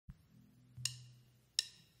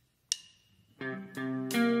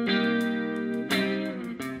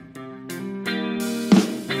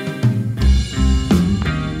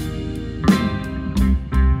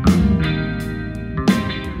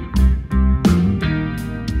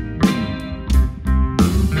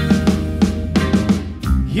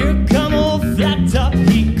Here come old flat top,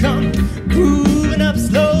 he come grooving up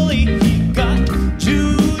slowly. He got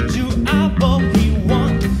juju apple, he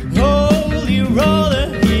want holy roller.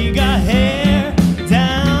 He got hair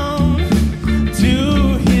down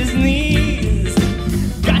to his knees.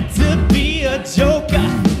 Got to be a joker,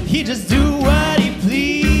 he just do what he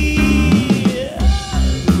please.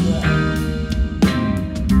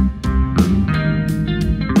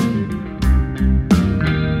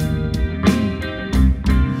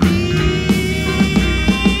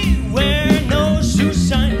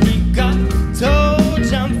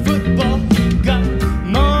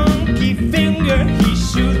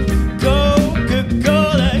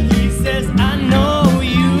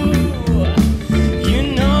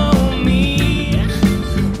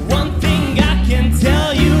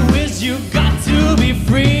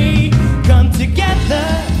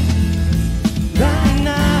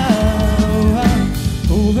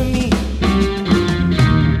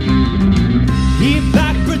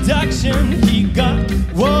 He got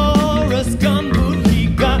walrus gumboot, he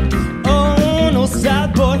got Ono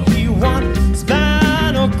sideboard, he want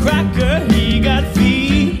spinal cracker, he got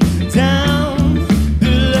feet down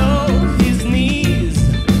below his knees.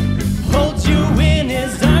 Hold you in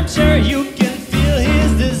his armchair, you can feel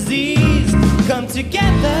his disease. Come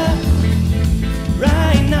together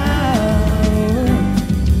right now.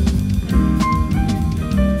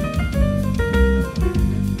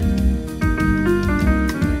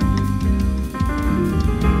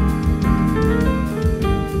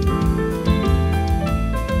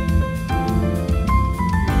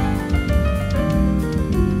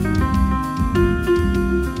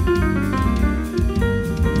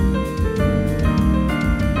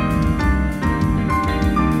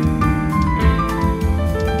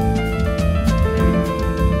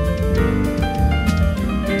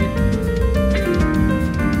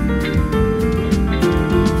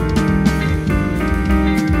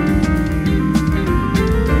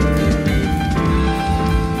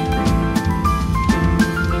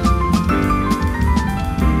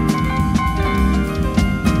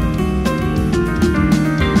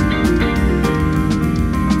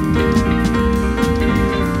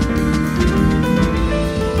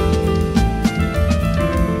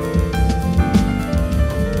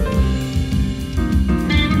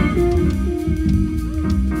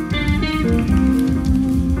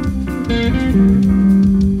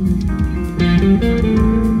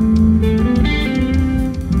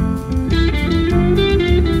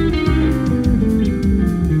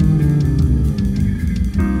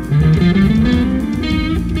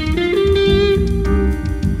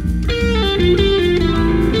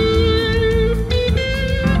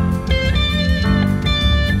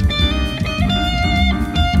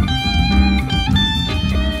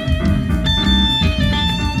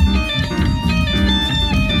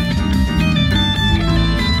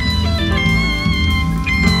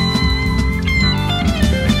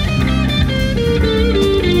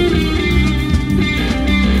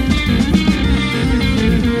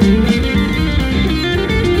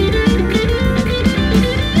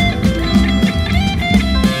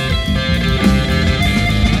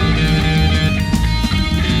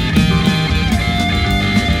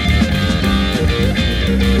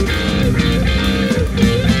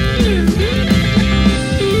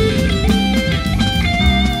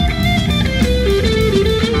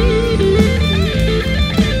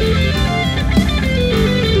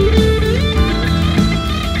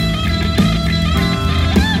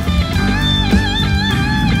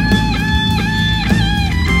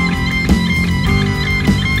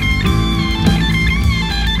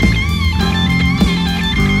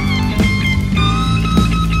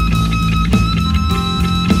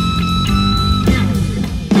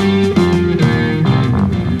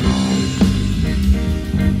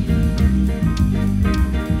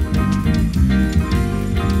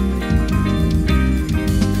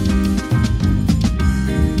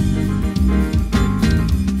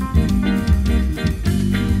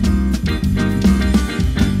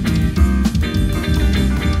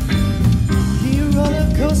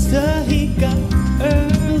 He got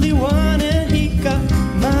early warning, he got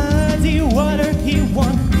muddy water, he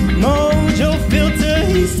want mojo filter,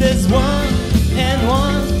 he says one